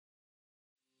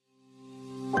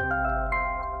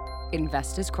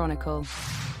Investors Chronicle.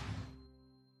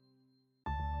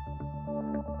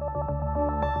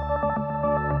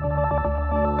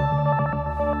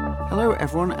 Hello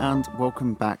everyone and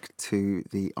welcome back to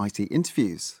the IT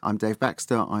Interviews. I'm Dave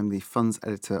Baxter, I'm the funds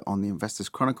editor on the Investors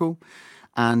Chronicle,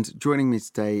 and joining me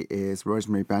today is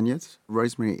Rosemary Banyard.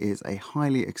 Rosemary is a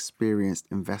highly experienced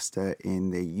investor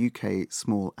in the UK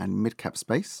small and mid-cap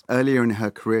space. Earlier in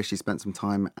her career she spent some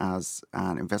time as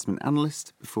an investment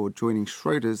analyst before joining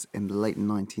Schroders in the late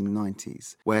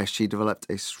 1990s, where she developed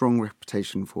a strong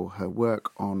reputation for her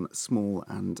work on small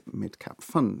and mid-cap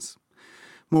funds.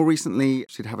 More recently,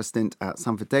 she'd have a stint at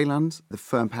Sanford Dayland, the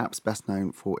firm perhaps best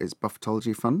known for its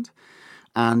Buffetology fund.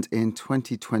 And in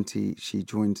 2020, she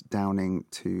joined Downing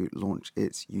to launch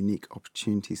its Unique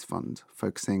Opportunities Fund,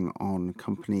 focusing on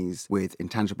companies with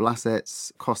intangible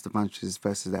assets, cost advantages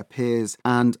versus their peers,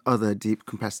 and other deep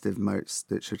competitive moats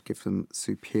that should give them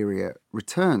superior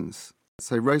returns.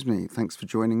 So, Rosemary, thanks for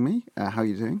joining me. How are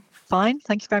you doing? Fine,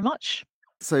 thank you very much.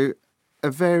 So,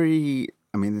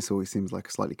 this always seems like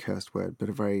a slightly cursed word, but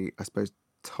a very, I suppose,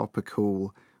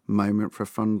 topical moment for a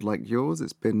fund like yours.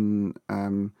 It's been,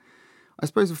 I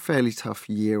suppose, a fairly tough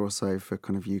year or so for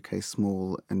kind of UK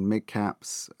small and mid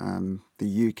caps.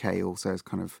 The UK also has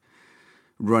kind of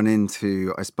run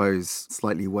into, I suppose,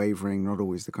 slightly wavering, not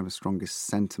always the kind of strongest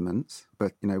sentiments,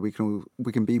 but we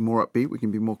can be more upbeat, we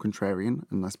can be more contrarian,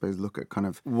 and I suppose look at kind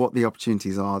of what the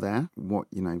opportunities are there, what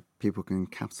people can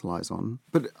capitalize on.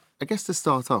 But I guess to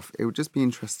start off, it would just be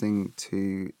interesting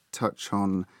to touch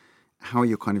on how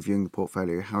you're kind of viewing the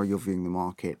portfolio, how you're viewing the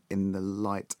market in the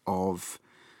light of,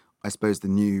 I suppose, the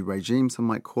new regime, some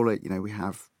might call it. We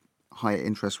have higher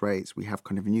interest rates, we have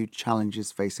kind of new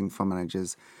challenges facing fund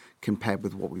managers compared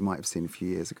with what we might have seen a few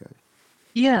years ago.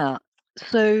 Yeah,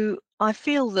 so I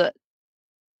feel that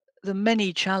the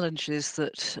many challenges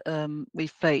that we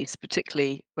face,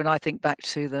 particularly when I think back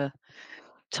to the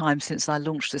time since I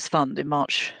launched this fund in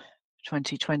March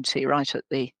 2020, right at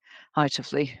the height of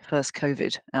the first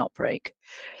COVID outbreak,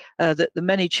 that the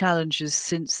many challenges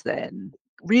since then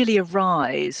really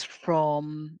arise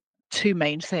from two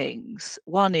main things.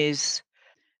 One is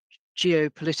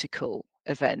geopolitical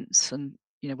events, and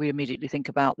we immediately think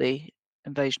about the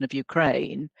invasion of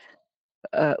Ukraine,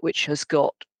 which has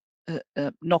got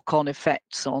knock-on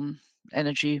effects on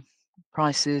energy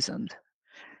prices and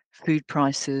food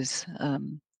prices,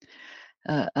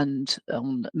 and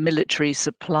on military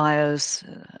suppliers,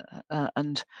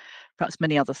 and perhaps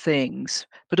many other things,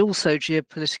 but also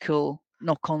geopolitical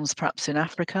knock-ons perhaps in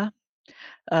Africa.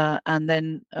 And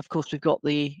then, of course, we've got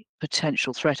the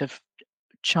potential threat of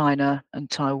China and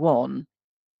Taiwan.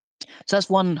 So that's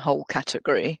one whole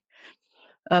category.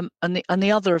 And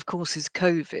the other, of course, is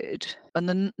COVID. And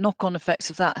the knock-on effects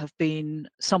of that have been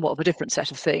somewhat of a different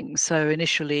set of things. So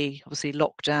initially, obviously,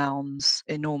 lockdowns,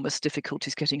 enormous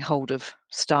difficulties getting hold of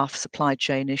staff, supply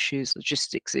chain issues,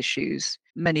 logistics issues,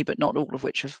 many but not all of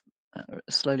which have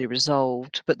slowly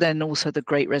resolved. But then also the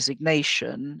Great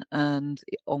Resignation and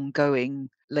the ongoing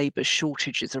labour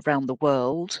shortages around the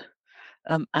world,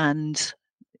 and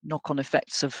knock-on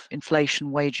effects of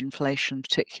inflation, wage inflation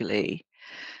particularly.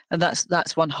 And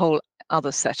that's one whole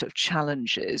other set of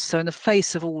challenges. So in the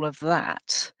face of all of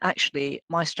that, actually,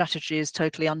 my strategy is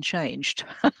totally unchanged.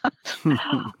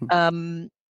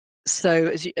 So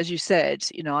as you said,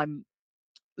 I'm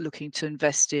looking to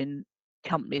invest in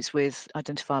companies with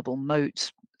identifiable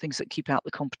moats, things that keep out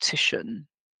the competition,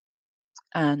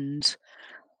 and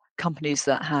companies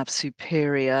that have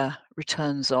superior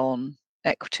returns on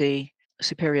equity,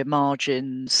 superior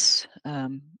margins,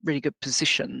 really good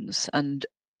positions, and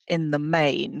in the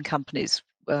main, companies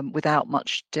without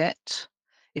much debt,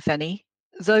 if any.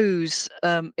 Those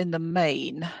in the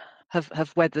main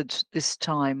have weathered this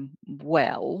time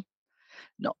well,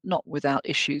 not without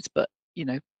issues, but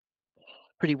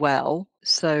pretty well.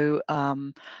 So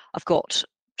I've got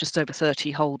just over 30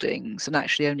 holdings, and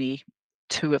actually only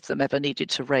 2 of them ever needed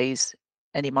to raise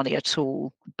any money at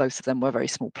all. Both of them were very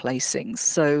small placings.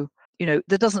 So there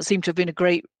doesn't seem to have been a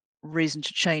great reason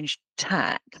to change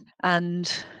tack.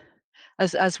 And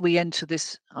as we enter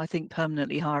this, I think,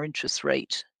 permanently higher interest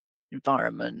rate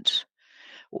environment,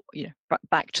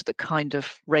 back to the kind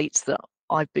of rates that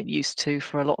I've been used to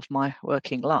for a lot of my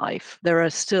working life, there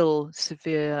are still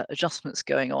severe adjustments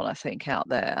going on, I think, out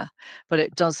there. But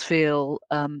it does feel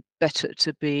better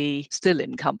to be still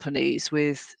in companies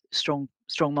with strong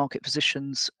market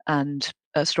positions and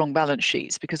strong balance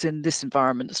sheets, because in this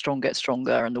environment, the strong get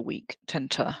stronger and the weak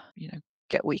tend to,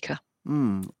 get weaker.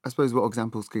 I suppose what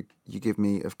examples could you give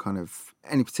me of kind of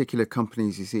any particular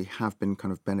companies you see have been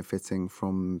kind of benefiting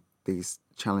from these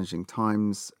challenging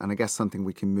times. And I guess something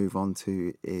we can move on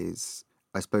to is,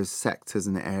 I suppose, sectors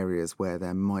and areas where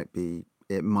it might be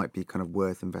kind of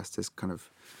worth investors kind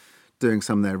of doing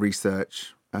some of their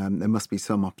research. There must be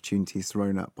some opportunities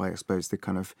thrown up by, I suppose, the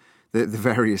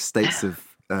various states of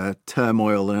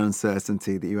turmoil and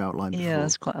uncertainty that you outlined before. Yeah,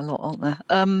 there's quite a lot, aren't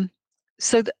there?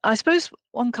 I suppose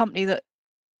one company that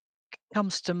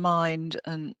comes to mind,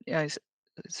 and it's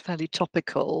fairly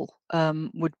topical,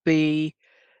 would be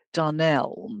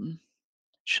Dunelm,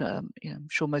 which I'm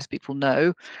sure most people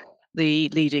know, the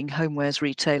leading homewares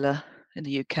retailer in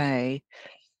the UK,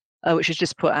 which has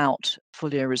just put out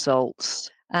full year results.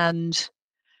 And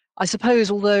I suppose,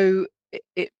 although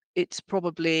it's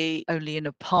probably only in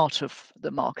a part of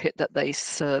the market that they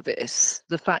service,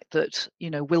 the fact that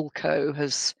Wilko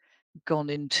has gone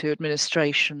into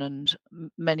administration and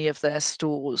many of their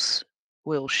stores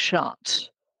will shut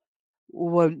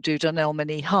won't do Dunelm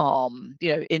any harm,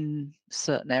 in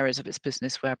certain areas of its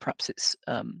business where perhaps it's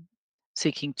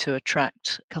seeking to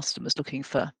attract customers looking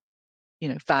for,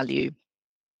 value,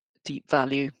 deep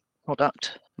value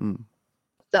product. Mm.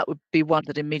 That would be one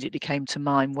that immediately came to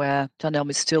mind, where Dunelm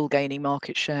is still gaining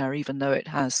market share, even though it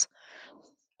has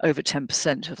over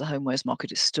 10% of the homewares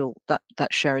market. Is still that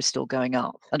share is still going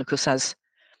up, and of course, as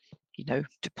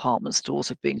department stores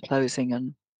have been closing,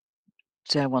 and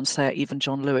dare one say it, even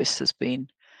John Lewis has been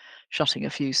shutting a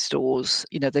few stores.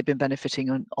 They've been benefiting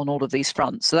on all of these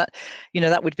fronts. So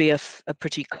that would be a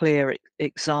pretty clear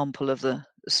example of the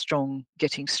strong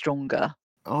getting stronger.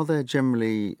 Are there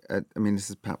generally, this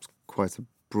is perhaps quite a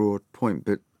broad point,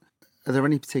 but are there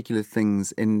any particular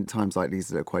things in times like these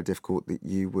that are quite difficult that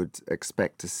you would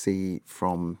expect to see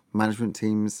from management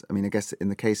teams? I guess in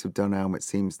the case of Dunelm, it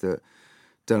seems that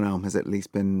Dunelm has at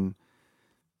least been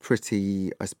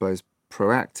pretty, I suppose,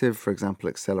 proactive, for example,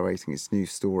 accelerating its new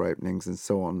store openings and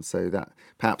so on. So that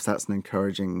perhaps that's an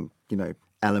encouraging,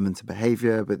 element of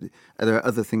behaviour. But are there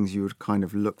other things you would kind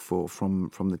of look for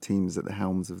from the teams at the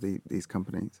helms of these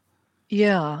companies?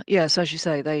 Yeah, yes, as you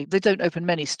say, they don't open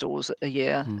many stores a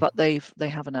year, but they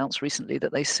have announced recently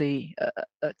that they see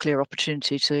a clear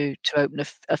opportunity to open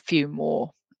a few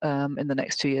more in the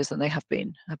next 2 years than they have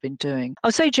been doing. I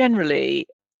would say generally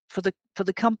for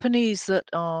the companies that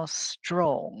are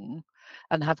strong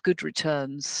and have good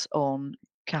returns on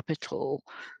capital,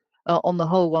 on the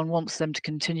whole, one wants them to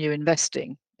continue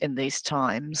investing in these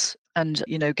times, and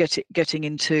getting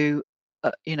into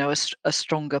a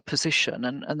stronger position,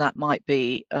 and that might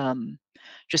be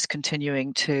just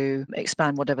continuing to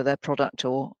expand whatever their product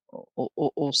or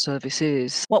service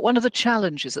is. One of the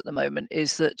challenges at the moment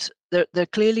is that there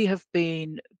clearly have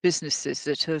been businesses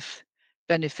that have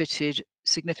benefited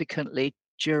significantly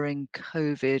during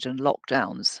COVID and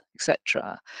lockdowns,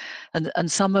 etc.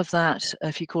 And some of that,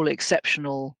 if you call it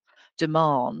exceptional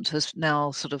demand, has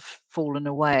now sort of fallen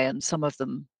away, and some of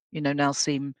them now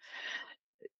seem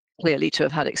clearly to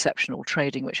have had exceptional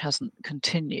trading which hasn't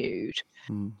continued.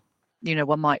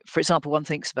 One might, for example, one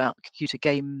thinks about computer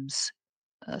games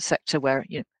sector, where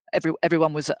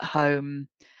everyone was at home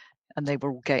and they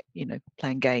were all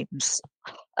playing games,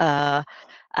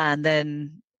 and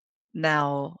then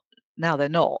now they're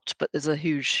not, but there's a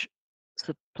huge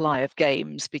supply of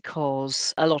games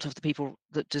because a lot of the people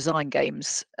that design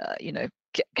games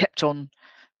kept on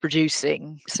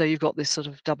producing, so you've got this sort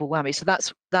of double whammy. So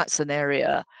that's an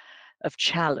area of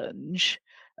challenge.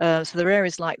 So there are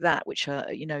areas like that which are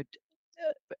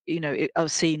are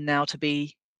seen now to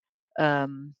be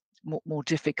more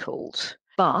difficult.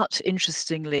 But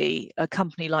interestingly, a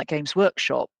company like Games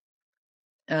Workshop,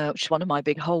 which is one of my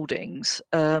big holdings,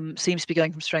 seems to be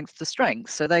going from strength to strength.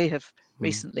 So they have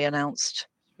recently announced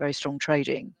very strong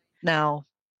trading. Now,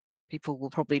 people will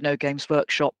probably know Games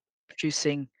Workshop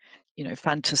producing,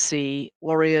 fantasy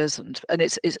warriors, and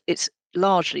it's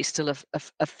largely still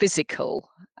a physical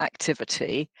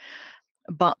activity,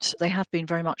 but they have been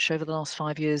very much over the last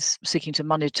 5 years seeking to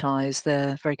monetize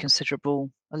their very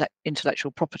considerable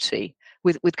intellectual property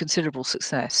with considerable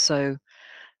success. So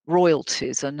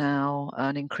royalties are now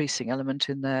an increasing element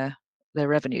in their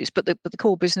revenues, but the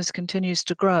core business continues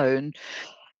to grow. And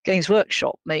Games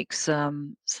Workshop makes, I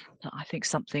think,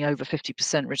 something over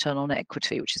 50% return on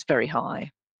equity, which is very high.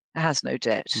 It has no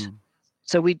debt.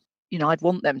 So I'd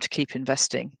want them to keep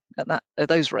investing at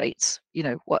those rates.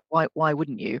 Why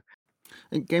wouldn't you?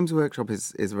 And Games Workshop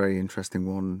is a very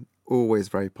interesting one, always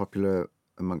very popular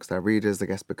amongst our readers, I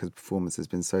guess, because performance has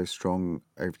been so strong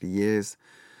over the years.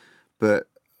 But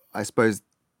I suppose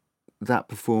that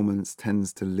performance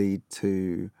tends to lead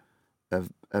to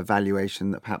a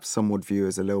valuation that perhaps some would view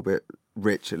as a little bit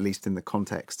rich, at least in the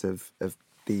context of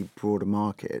the broader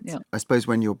market. Yeah. I suppose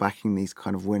when you're backing these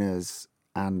kind of winners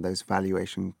and those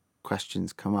valuation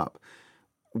questions come up,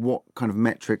 what kind of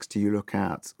metrics do you look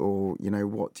at, or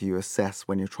what do you assess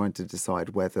when you're trying to decide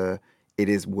whether it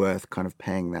is worth kind of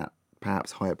paying that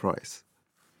perhaps higher price?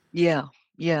 Yeah.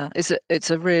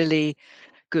 It's a really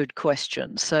good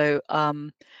question. So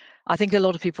I think a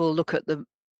lot of people look at the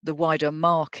wider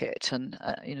market and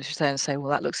say,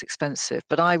 well, that looks expensive.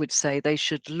 But I would say they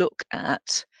should look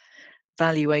at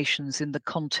valuations in the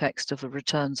context of the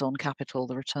returns on capital,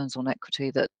 the returns on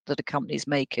equity that a company's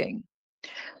making.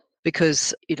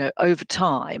 Because over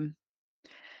time,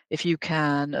 if you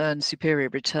can earn superior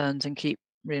returns and keep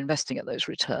reinvesting at those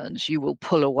returns, you will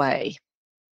pull away,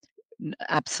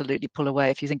 absolutely pull away.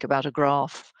 If you think about a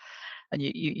graph and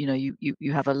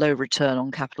you have a low return on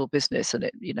capital business, and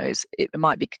it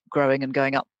might be growing and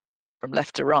going up from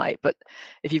left to right, but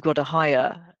if you've got a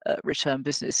higher return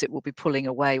business, it will be pulling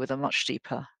away with a much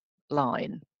steeper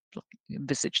line.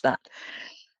 Envisage that.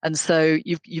 And so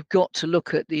you've got to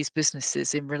look at these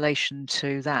businesses in relation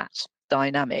to that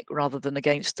dynamic rather than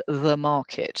against the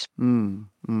market.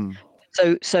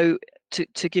 So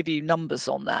to give you numbers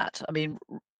on that, I mean,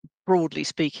 broadly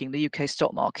speaking, the UK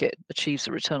stock market achieves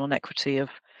a return on equity of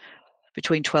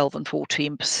between 12 and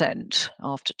 14%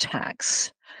 after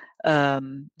tax,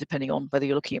 depending on whether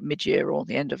you're looking at mid-year or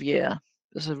the end of year.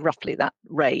 There's roughly that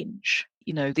range.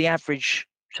 The average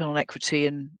return on equity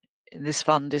in this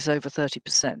fund is over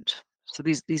 30%. So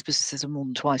these businesses are more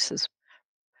than twice as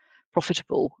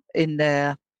profitable in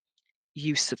their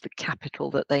use of the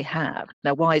capital that they have.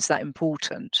 Now, why is that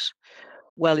important?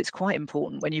 Well, it's quite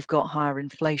important when you've got higher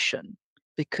inflation,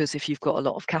 because if you've got a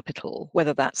lot of capital,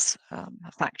 whether that's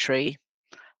a factory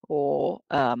or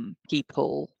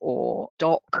people or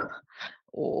stock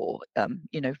or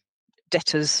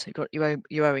debtors,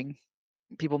 you're owing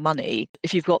people money.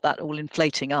 If you've got that all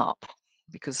inflating up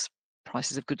because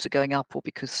prices of goods are going up, or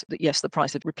because the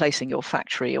price of replacing your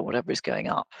factory or whatever is going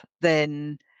up,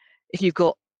 then if you've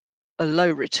got a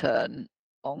low return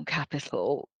on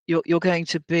capital, you're going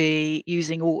to be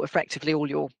using effectively all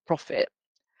your profit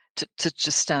to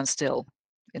just stand still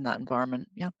in that environment.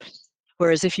 Yeah.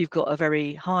 Whereas if you've got a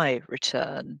very high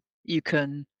return, you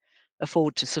can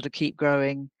afford to sort of keep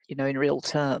growing, in real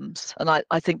terms. And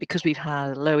I think because we've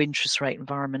had a low interest rate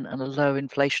environment and a low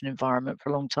inflation environment for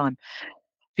a long time,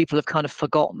 people have kind of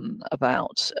forgotten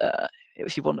about,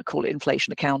 if you want to call it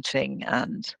inflation accounting,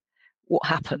 and what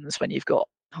happens when you've got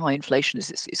high inflation is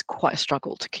it's quite a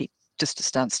struggle to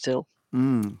stand still.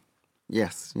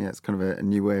 Yes, yeah, it's kind of a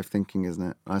new way of thinking,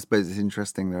 isn't it? I suppose it's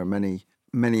interesting. There are many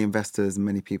investors and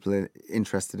many people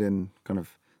interested in kind of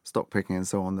stock picking and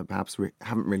so on that perhaps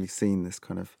haven't really seen this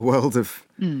kind of world of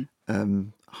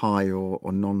high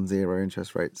or non-zero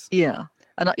interest rates. Yeah,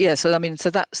 and so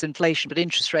that's inflation, but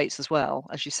interest rates as well,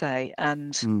 as you say,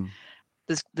 and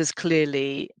there's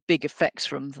clearly big effects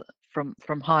from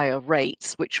higher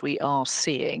rates, which we are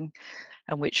seeing,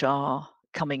 and which are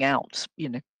coming out,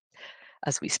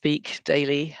 as we speak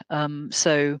daily.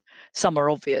 So some are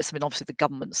obvious. I mean, obviously the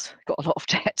government's got a lot of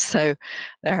debt, so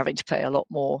they're having to pay a lot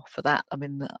more for that. I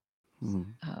mean,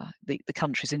 the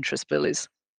country's interest bill is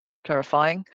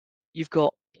terrifying. You've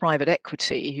got private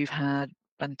equity who've had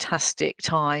fantastic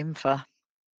time for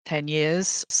 10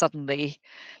 years, suddenly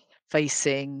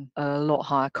facing a lot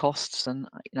higher costs, and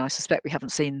I suspect we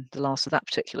haven't seen the last of that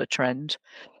particular trend.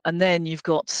 And then you've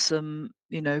got some,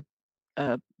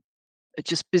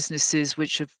 just businesses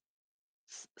which have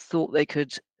thought they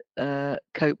could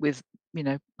cope with,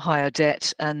 higher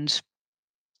debt, and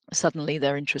suddenly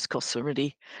their interest costs are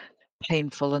really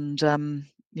painful, and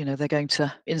they're going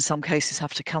to, in some cases,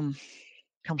 have to come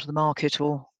to the market,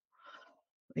 or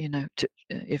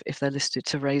if they're listed,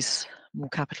 to raise more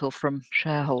capital from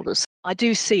shareholders. I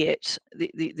do see it.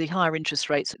 The higher interest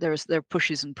rates, there are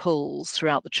pushes and pulls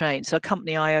throughout the chain. So a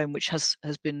company I own, which has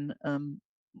been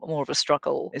more of a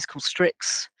struggle, is called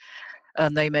Strix,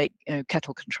 and they make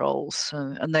kettle controls,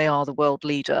 and they are the world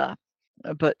leader,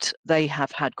 but they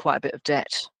have had quite a bit of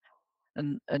debt,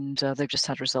 and they've just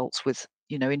had results with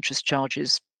interest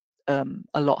charges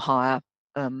a lot higher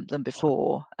than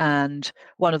before. And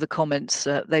one of the comments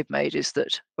they've made is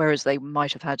that whereas they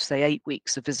might have had, say, 8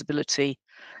 weeks of visibility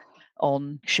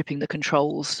on shipping the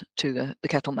controls to the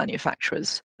kettle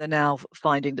manufacturers, they're now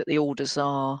finding that the orders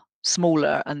are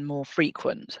smaller and more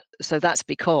frequent. So that's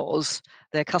because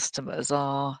their customers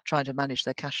are trying to manage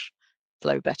their cash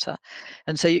flow better.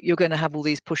 And so you're going to have all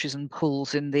these pushes and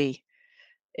pulls in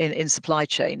supply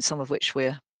chain, some of which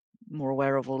we're more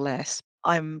aware of or less.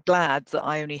 I'm glad that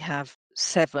I only have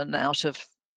 7 out of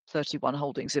 31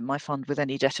 holdings in my fund with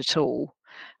any debt at all.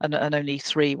 and only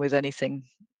 3 with anything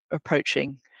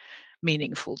approaching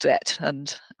meaningful debt.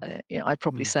 And I'd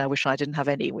probably say I wish I didn't have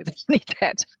any with any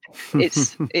debt.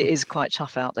 It is quite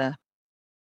tough out there.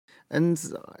 And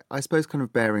I suppose kind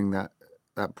of bearing that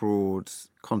broad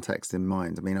context in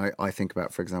mind, I mean, I think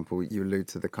about, for example, you allude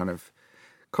to the kind of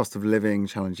cost of living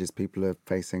challenges people are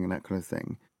facing and that kind of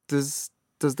thing. Does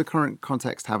the current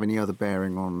context have any other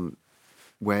bearing on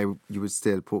where you would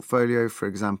steer the portfolio? For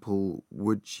example,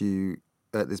 would you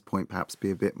at this point perhaps be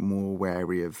a bit more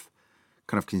wary of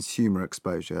kind of consumer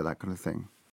exposure, that kind of thing?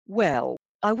 Well,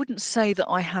 I wouldn't say that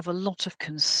I have a lot of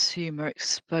consumer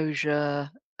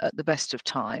exposure at the best of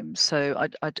times. So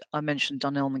I mentioned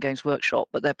Dunelm and Games Workshop,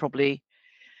 but they're probably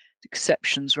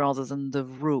exceptions rather than the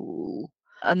rule.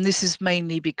 And this is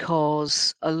mainly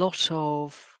because a lot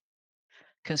of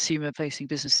consumer-facing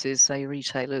businesses, say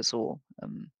retailers or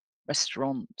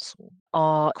restaurants,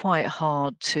 are quite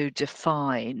hard to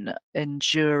define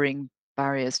enduring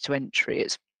barriers to entry.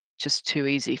 It's just too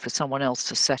easy for someone else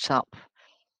to set up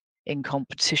in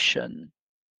competition.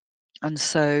 And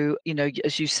so,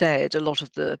 as you said, a lot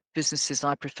of the businesses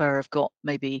I prefer have got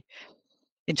maybe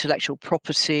intellectual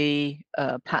property,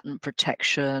 patent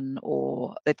protection,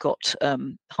 or they've got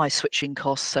high switching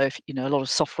costs. So, if, a lot of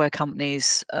software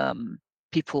companies,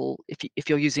 people, if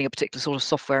you're using a particular sort of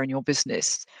software in your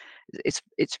business,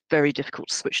 it's very difficult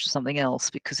to switch to something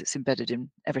else because it's embedded in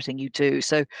everything you do.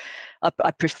 So, I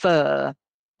prefer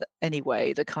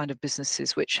anyway the kind of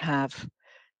businesses which have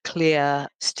clear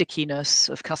stickiness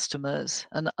of customers,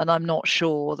 and I'm not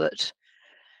sure that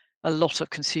a lot of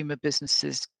consumer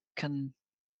businesses can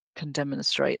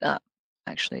demonstrate that.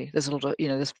 Actually, there's a lot of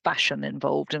there's fashion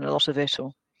involved in a lot of it,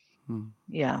 or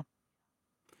yeah.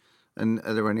 And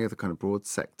are there any other kind of broad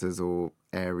sectors or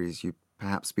areas you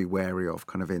perhaps be wary of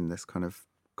kind of in this kind of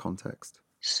context?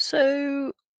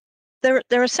 So there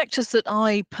are sectors that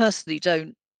I personally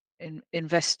don't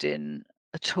invest in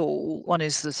at all. One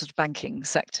is the sort of banking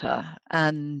sector,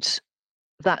 and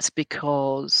that's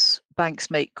because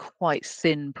banks make quite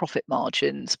thin profit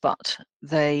margins, but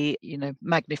they,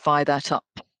 magnify that up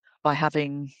by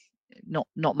having not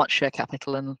much share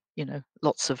capital and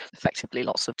effectively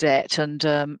lots of debt, and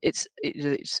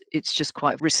it's just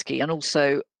quite risky. And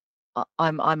also,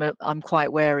 I'm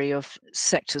quite wary of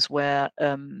sectors where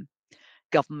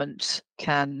government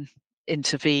can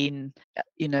intervene,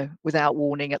 without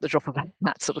warning at the drop of a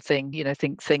that sort of thing.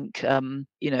 Think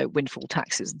windfall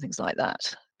taxes and things like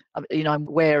that. I'm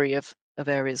wary of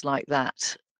areas like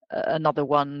that. Another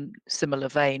one, similar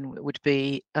vein, would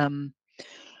be oil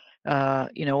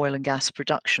and gas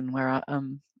production, where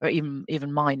or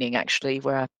even mining, actually,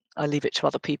 where I leave it to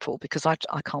other people because I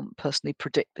can't personally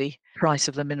predict the price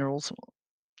of the minerals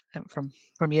from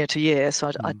year to year.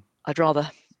 So I'd rather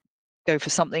go for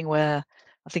something where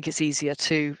I think it's easier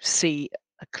to see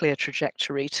a clear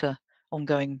trajectory to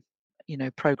ongoing,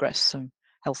 progress, so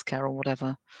healthcare or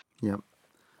whatever. Yeah.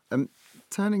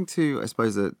 Turning to, I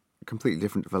suppose, a completely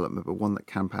different development, but one that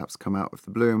can perhaps come out of the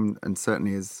blue and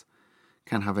certainly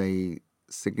can have a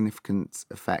significant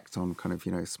effect on kind of,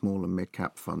 small and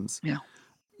mid-cap funds. Yeah.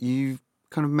 You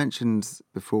kind of mentioned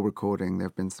before recording there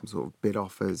have been some sort of bid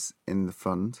offers in the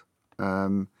fund.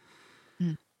 I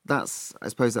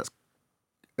suppose that's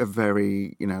a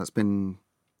very, it's been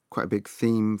quite a big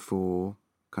theme for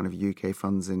kind of UK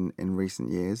funds in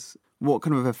recent years. What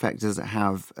kind of effect does it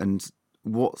have, and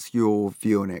what's your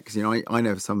view on it? Because, I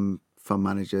know some fund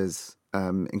managers,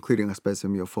 including, I suppose,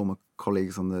 some of your former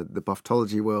colleagues on the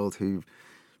Buffetology world, who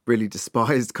really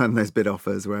despised kind of those bid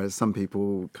offers, whereas some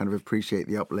people kind of appreciate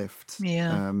the uplift.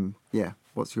 Yeah.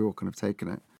 What's your kind of take on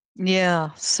it? Yeah.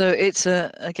 So it's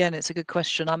a good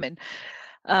question. I mean,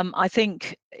 I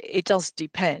think it does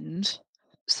depend.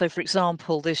 So, for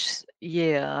example, this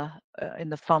year in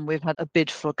the fund, we've had a bid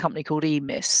for a company called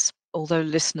EMIS. Although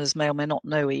listeners may or may not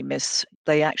know EMIS,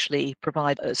 they actually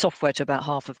provide software to about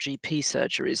half of GP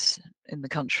surgeries in the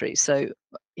country. So,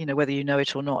 whether you know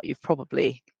it or not, you've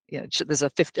probably, there's a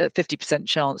 50%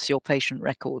 chance your patient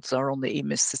records are on the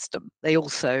EMIS system. They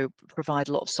also provide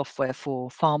a lot of software for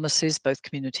pharmacies, both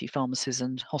community pharmacies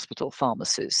and hospital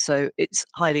pharmacies. So it's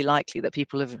highly likely that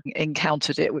people have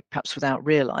encountered it, perhaps without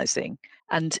realizing.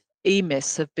 And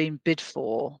EMIS have been bid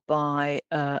for by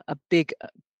a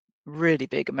really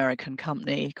big American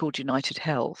company called United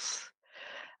Health.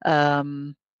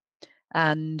 And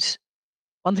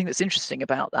one thing that's interesting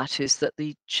about that is that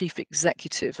the chief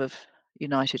executive of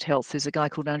United Health is a guy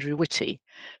called Andrew Whitty,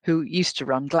 who used to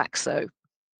run Glaxo,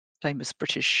 famous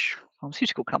British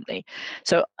pharmaceutical company.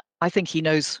 So I think he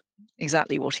knows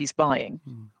exactly what he's buying.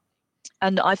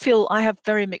 And I feel I have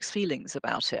very mixed feelings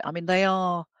about it. I mean, they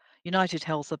are, United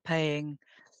Health are paying,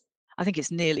 I think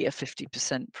it's nearly a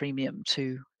 50% premium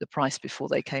to the price before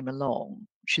they came along,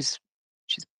 which is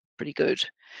pretty good.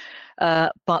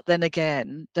 But then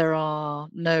again, there are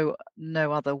no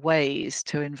other ways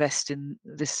to invest in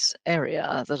this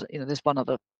area. There's one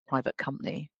other private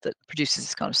company that produces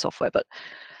this kind of software, but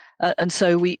and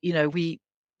so we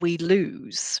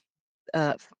lose,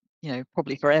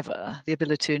 probably forever, the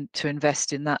ability to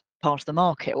invest in that part of the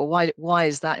market. Well, why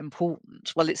is that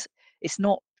important? Well, it's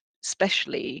not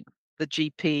especially the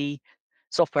GP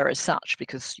software as such,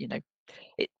 because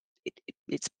it,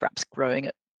 it's perhaps growing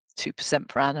at 2%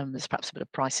 per annum. There's perhaps a bit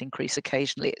of price increase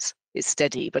occasionally. It's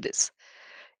steady, but it's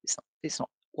not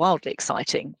wildly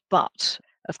exciting. But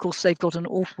of course, they've got an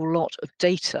awful lot of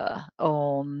data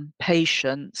on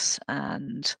patients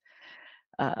and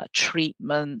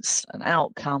treatments and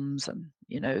outcomes, and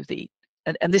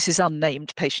and this is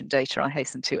unnamed patient data, I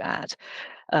hasten to add.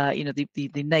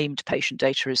 The named patient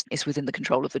data is within the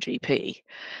control of the GP.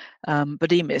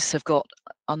 But EMIS have got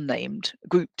unnamed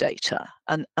group data,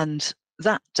 and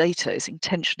that data is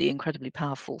intentionally incredibly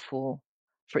powerful for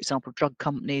example, drug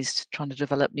companies trying to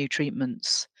develop new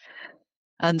treatments.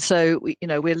 And so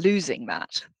we're losing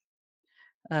that,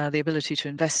 the ability to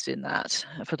invest in that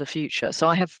for the future. So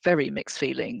I have very mixed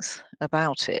feelings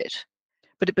about it.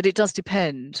 But it does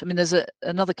depend. I mean, there's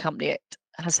another company, it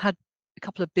has had a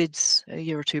couple of bids a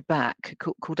year or two back,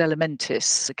 called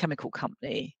Elementis, a chemical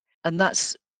company. And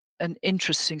that's an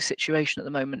interesting situation at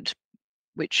the moment,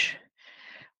 which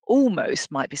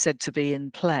almost might be said to be in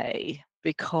play,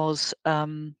 because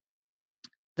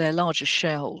their largest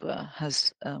shareholder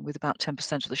has, with about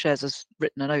 10% of the shares, has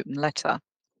written an open letter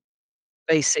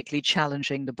basically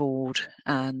challenging the board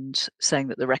and saying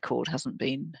that the record hasn't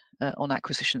been on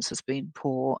acquisitions has been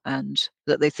poor, and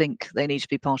that they think they need to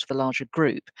be part of a larger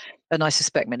group. And I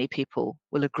suspect many people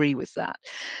will agree with that.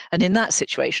 And in that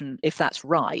situation, if that's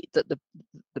right, that the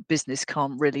business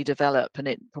can't really develop and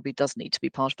it probably does need to be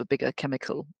part of a bigger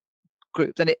chemical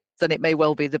group, then it may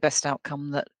well be the best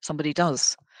outcome that somebody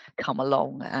does come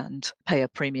along and pay a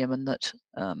premium, and that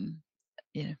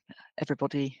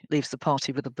everybody leaves the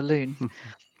party with a balloon.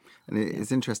 And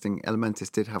it's interesting.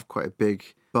 Elementis did have quite a big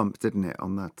bump, didn't it,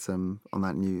 on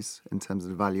that news in terms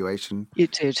of the valuation?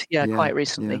 It did, yeah, Yeah, quite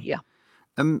recently, yeah.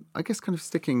 I guess kind of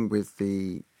sticking with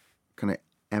the kind of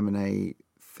M&A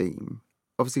theme.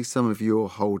 Obviously, some of your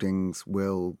holdings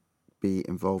will be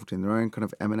involved in their own kind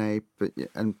of M&A,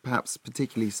 and perhaps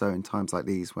particularly so in times like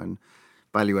these when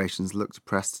valuations look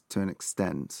depressed to an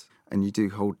extent. And you do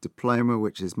hold Diploma,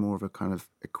 which is more of a kind of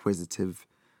acquisitive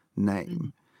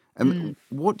name.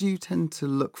 What do you tend to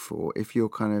look for if you're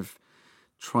kind of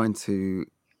trying to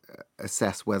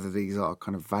assess whether these are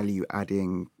kind of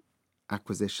value-adding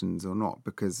acquisitions or not?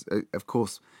 Because, of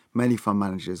course, many fund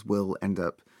managers will end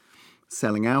up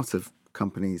selling out of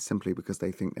companies simply because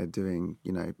they think they're doing,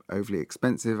 overly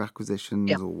expensive acquisitions,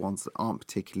 Yeah. or ones that aren't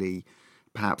particularly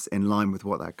perhaps in line with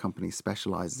what that company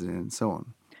specializes in, and so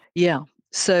on. Yeah.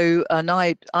 So, and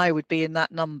I would be in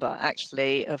that number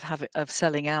actually of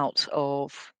selling out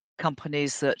of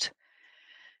companies that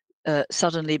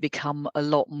suddenly become a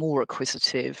lot more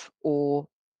acquisitive, or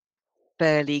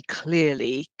fairly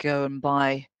clearly go and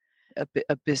buy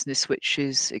a business which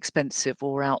is expensive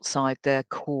or outside their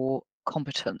core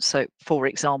competence. So, for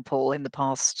example, in the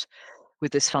past,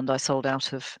 with this fund, I sold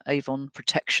out of Avon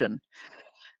Protection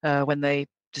when they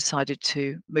decided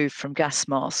to move from gas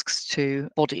masks to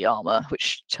body armor,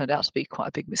 which turned out to be quite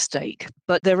a big mistake.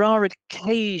 But there are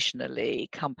occasionally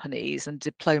companies, and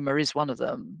Diploma is one of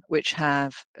them, which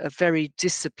have a very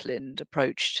disciplined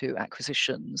approach to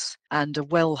acquisitions and a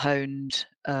well-honed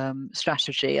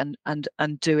strategy,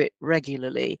 and do it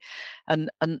regularly. And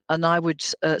I would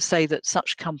say that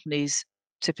such companies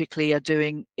typically are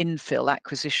doing infill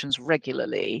acquisitions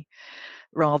regularly,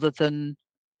 rather than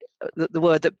the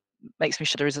word that makes me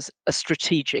shudder is a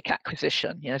strategic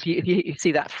acquisition. If you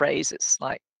see that phrase, it's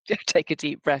like take a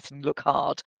deep breath and look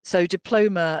hard. So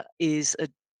Diploma is a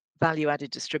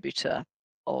value-added distributor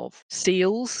of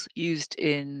seals used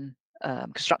in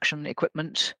construction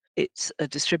equipment. It's a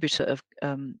distributor of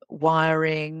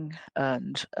wiring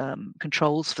and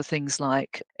controls for things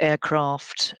like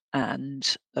aircraft,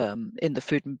 and in the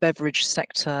food and beverage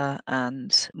sector,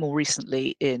 and more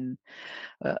recently in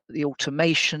the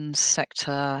automation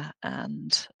sector.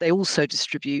 And they also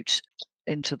distribute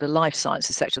into the life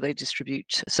sciences sector. They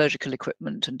distribute surgical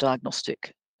equipment and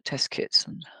diagnostic test kits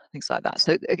and things like that.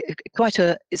 So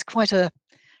it's quite a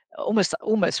almost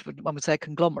one would say a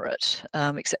conglomerate,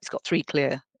 except it's got three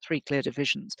clear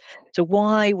divisions. So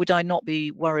why would I not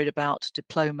be worried about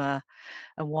Diploma,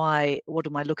 and what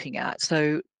am I looking at?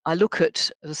 So I look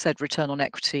at, as I said, return on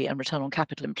equity and return on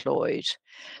capital employed.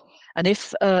 And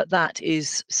if that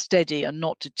is steady and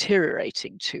not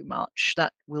deteriorating too much,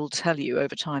 that will tell you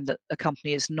over time that a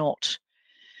company is not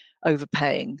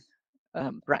overpaying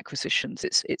for acquisitions.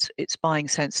 It's buying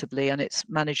sensibly, and it's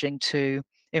managing to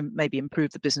maybe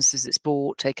improve the businesses it's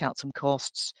bought, take out some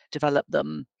costs, develop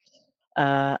them,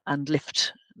 and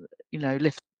lift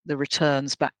the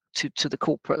returns back to the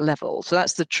corporate level. So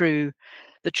that's the true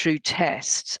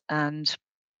test. And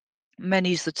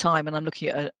many's the time, and I'm looking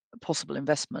at a possible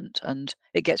investment, and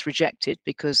it gets rejected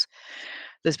because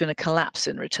there's been a collapse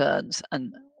in returns,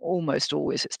 and almost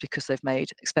always it's because they've made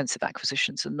expensive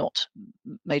acquisitions and not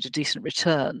made a decent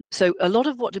return. So a lot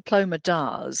of what Diploma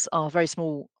does are very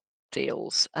small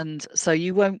deals, and so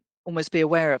you won't almost be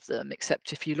aware of them,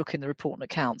 except if you look in the report and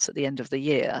accounts at the end of the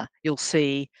year, you'll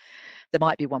see there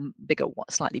might be one bigger one,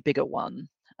 slightly bigger one,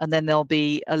 and then there'll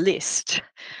be a list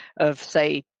of,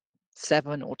 say,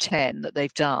 7 or 10 that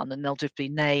they've done, and there'll just be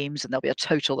names, and there'll be a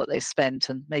total that they've spent,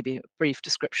 and maybe a brief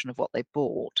description of what they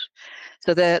bought.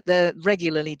 So they're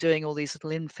regularly doing all these little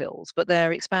infills, but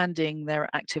they're expanding their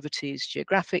activities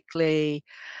geographically,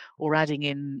 or adding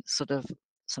in sort of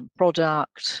some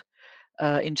product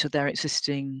into their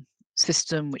existing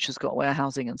system, which has got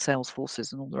warehousing and sales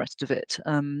forces and all the rest of it.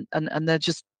 And they're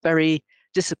just very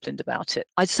disciplined about it.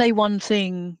 I'd say one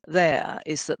thing there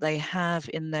is that they have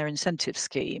in their incentive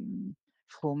scheme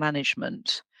for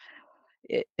management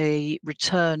a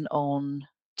return on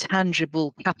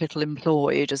tangible capital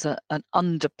employed as an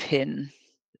underpin.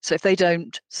 So if they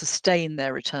don't sustain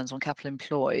their returns on capital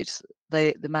employed,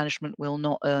 the management will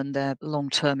not earn their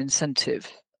long-term incentive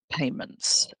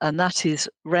payments. And that is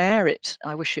rare.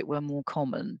 I wish it were more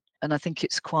common. And I think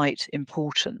it's quite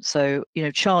important. So,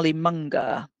 Charlie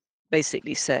Munger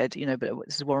basically said, but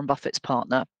this is Warren Buffett's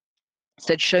partner,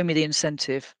 said, show me the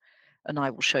incentive and I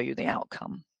will show you the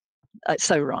outcome. It's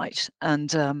so right.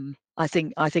 And I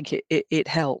think it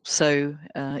helps. So,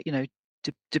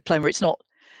 Diploma, it's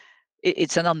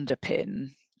an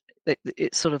underpin.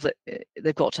 It's sort of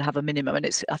they've got to have a minimum,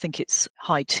 and I think it's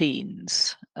high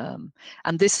teens.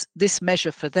 And this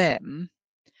measure for them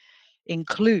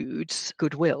includes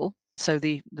goodwill, so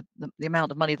the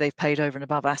amount of money they've paid over and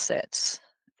above assets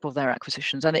for their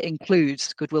acquisitions, and it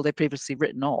includes goodwill they've previously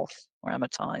written off or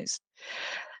amortized.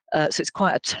 So it's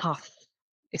quite a tough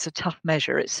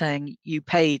measure. It's saying you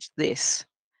paid this,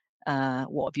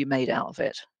 what have you made out of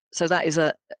it? So that is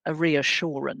a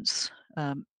reassurance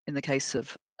in the case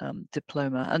of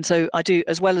Diploma. And so I do,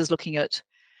 as well as looking at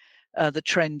the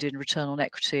trend in return on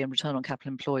equity and return on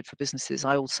capital employed for businesses,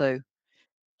 I also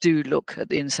do look at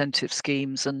the incentive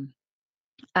schemes and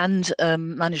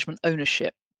management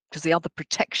ownership, because the other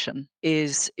protection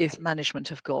is if management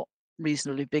have got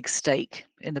reasonably big stake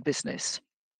in the business.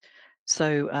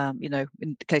 So, in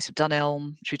the case of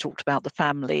Dunelm, which we talked about,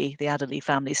 the Adderley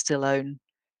family still own a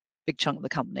big chunk of the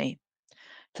company.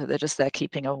 So they're just there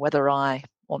keeping a weather eye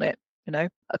on it.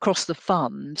 Across the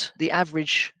fund, the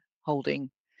average holding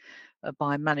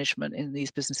by management in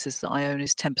these businesses that I own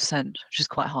is 10%, which is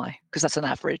quite high because that's an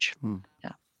average.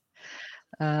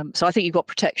 Yeah. So I think you've got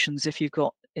protections if you've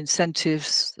got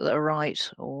incentives that are right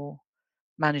or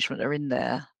management are in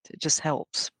there. It just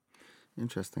helps.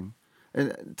 Interesting.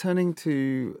 Turning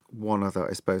to one other,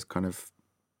 I suppose, kind of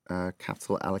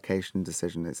capital allocation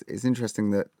decision, it's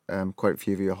interesting that quite a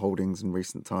few of your holdings in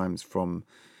recent times, from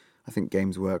I think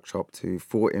Games Workshop to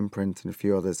 4imprint and a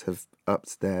few others, have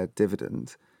upped their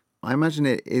dividend. I imagine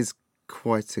it is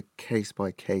quite a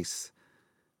case-by-case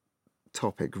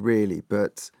topic, really,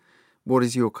 but what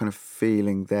is your kind of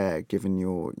feeling there, given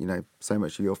your, so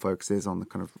much of your focus is on the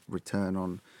kind of return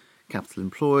on capital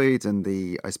employed and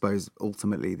I suppose,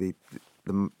 ultimately the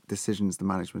decisions the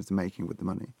management is making with the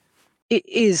money? It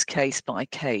is case by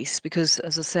case because,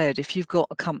 as I said, if you've got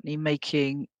a company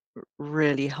making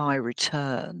really high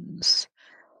returns,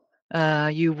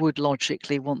 you would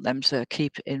logically want them to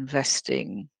keep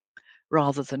investing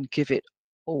rather than give it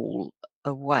all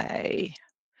away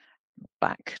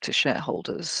back to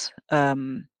shareholders. I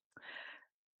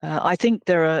think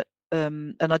there are,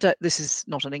 and this is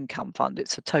not an income fund;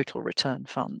 it's a total return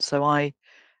fund. So I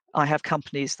have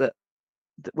companies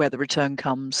where the return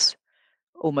comes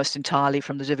almost entirely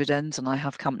from the dividends, and I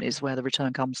have companies where the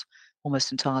return comes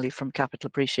almost entirely from capital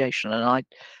appreciation, and I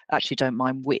actually don't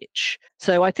mind which.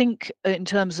 So I think in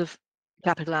terms of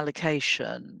capital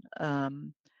allocation,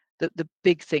 the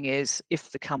big thing is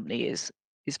if the company is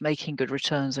making good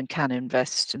returns and can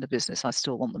invest in the business, I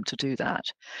still want them to do that.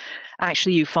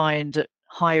 Actually, you find that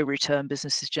higher return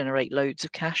businesses generate loads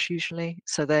of cash usually,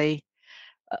 so they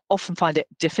often find it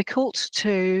difficult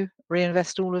to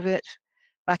reinvest all of it.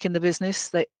 back in the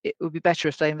business. It would be better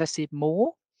if they invested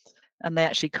more, and they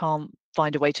actually can't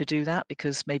find a way to do that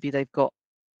because maybe they've got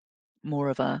more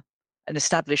of an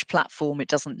established platform. It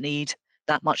doesn't need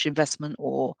that much investment,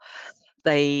 or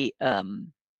they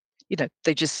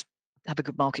they just have a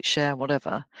good market share,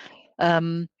 whatever.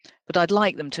 But I'd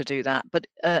like them to do that. But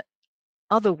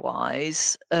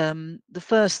otherwise, the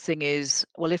first thing is,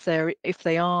 well, if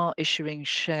they are issuing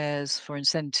shares for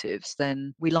incentives,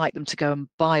 then we like them to go and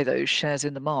buy those shares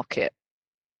in the market.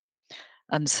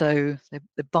 And so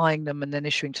they're buying them and then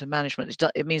issuing to management.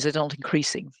 It means they're not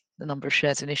increasing the number of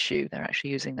shares in issue. They're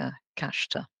actually using their cash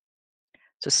to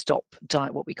stop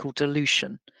what we call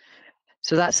dilution.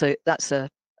 So that's a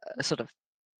sort of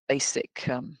basic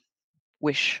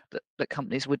wish that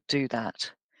companies would do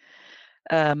that.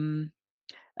 And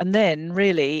then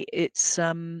really it's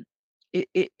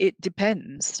it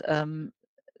depends.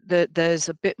 There's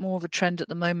a bit more of a trend at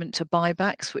the moment to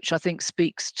buybacks, which I think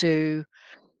speaks to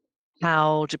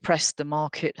how depressed the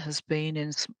market has been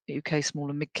in UK small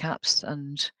and mid caps,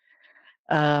 and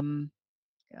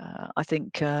I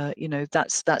think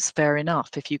that's fair enough.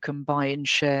 If you can buy in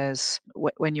shares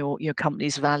when your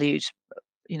company's valued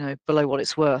below what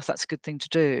it's worth, that's a good thing to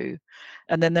do.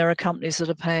 And then there are companies that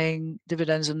are paying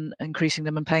dividends and increasing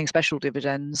them and paying special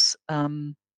dividends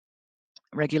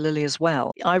regularly as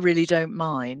well. I really don't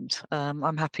mind.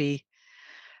 I'm happy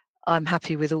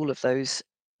with all of those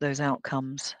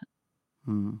outcomes.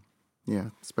 Yeah,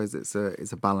 I suppose it's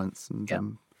a balance and Yeah.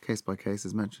 Case by case,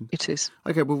 as mentioned. It is.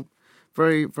 Okay, well,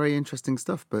 very, very interesting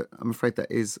stuff, but I'm afraid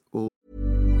that is all.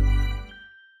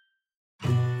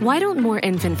 Why don't more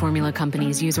infant formula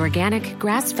companies use organic,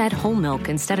 grass-fed whole milk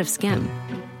instead of skim?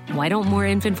 Why don't more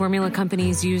infant formula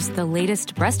companies use the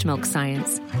latest breast milk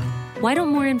science? Why don't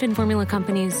more infant formula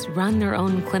companies run their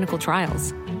own clinical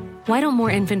trials? Why don't more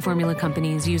infant formula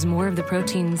companies use more of the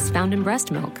proteins found in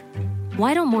breast milk?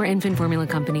 Why don't more infant formula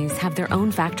companies have their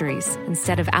own factories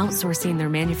instead of outsourcing their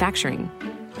manufacturing?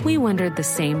 We wondered the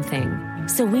same thing.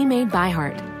 So we made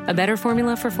ByHeart, a better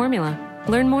formula for formula.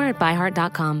 Learn more at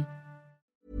byheart.com.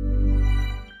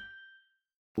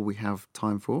 We have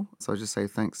time for. So I just say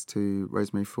thanks to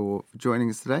Rosemary for joining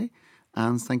us today,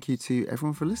 and thank you to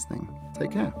everyone for listening.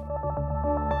 Take care.